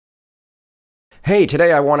Hey,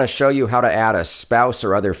 today I want to show you how to add a spouse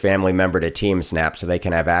or other family member to TeamSnap so they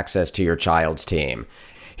can have access to your child's team.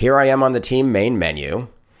 Here I am on the team main menu.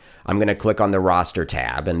 I'm going to click on the roster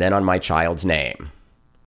tab and then on my child's name.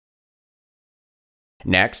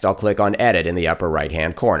 Next, I'll click on Edit in the upper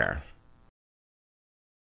right-hand corner.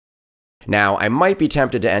 Now, I might be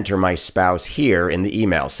tempted to enter my spouse here in the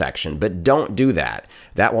email section, but don't do that.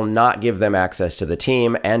 That will not give them access to the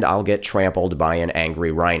team, and I'll get trampled by an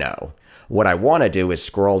angry rhino. What I want to do is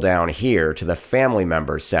scroll down here to the Family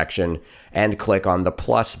Members section and click on the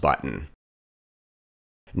plus button.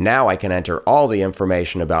 Now I can enter all the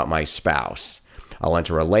information about my spouse. I'll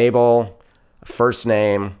enter a label, a first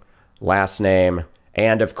name, last name,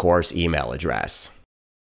 and of course, email address.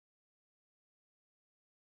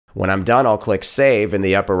 When I'm done, I'll click Save in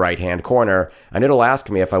the upper right-hand corner, and it'll ask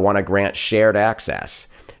me if I want to grant shared access.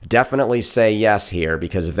 Definitely say yes here,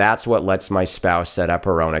 because that's what lets my spouse set up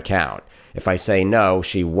her own account. If I say no,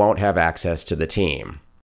 she won't have access to the team.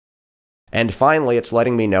 And finally, it's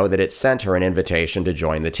letting me know that it sent her an invitation to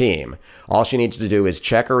join the team. All she needs to do is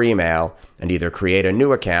check her email and either create a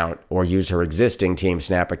new account or use her existing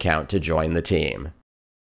TeamSnap account to join the team.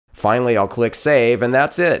 Finally, I'll click Save, and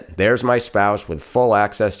that's it. There's my spouse with full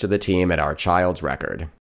access to the team and our child's record.